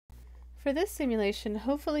For this simulation,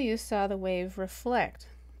 hopefully you saw the wave reflect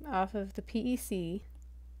off of the PEC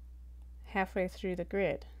halfway through the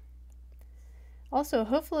grid. Also,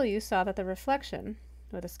 hopefully you saw that the reflection,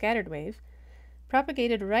 or the scattered wave,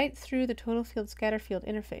 propagated right through the total field scatter field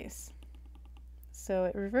interface. So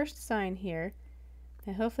it reversed sign here,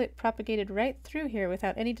 and hopefully it propagated right through here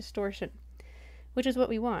without any distortion, which is what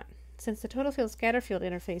we want. Since the total field scatter field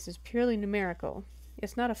interface is purely numerical,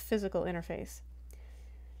 it's not a physical interface.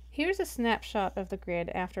 Here's a snapshot of the grid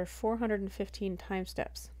after 415 time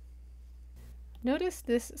steps. Notice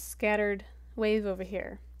this scattered wave over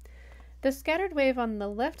here. The scattered wave on the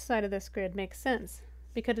left side of this grid makes sense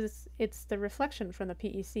because it's the reflection from the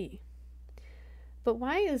PEC. But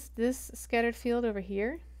why is this scattered field over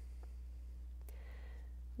here?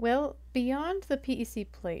 Well, beyond the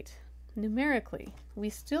PEC plate, numerically, we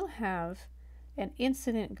still have an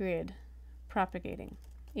incident grid propagating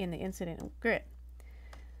in the incident grid.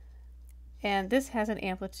 And this has an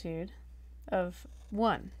amplitude of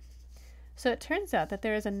 1. So it turns out that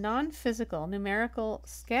there is a non-physical numerical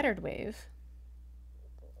scattered wave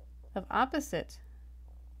of opposite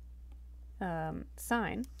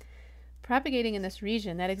sign propagating in this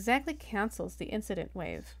region that exactly cancels the incident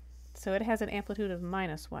wave. So it has an amplitude of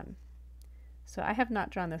 -1. So I have not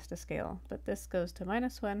drawn this to scale, but this goes to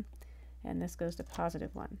 -1 and this goes to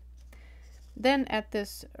 +1. Then at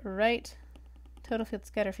this right total field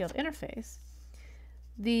scatter field interface,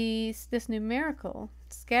 this numerical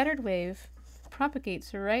scattered wave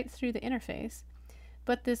propagates right through the interface,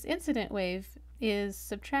 but this incident wave is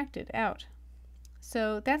subtracted out.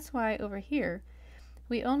 So that's why over here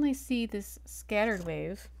we only see this scattered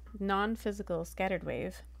wave, non-physical scattered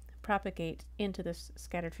wave, propagate into this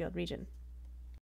scattered field region.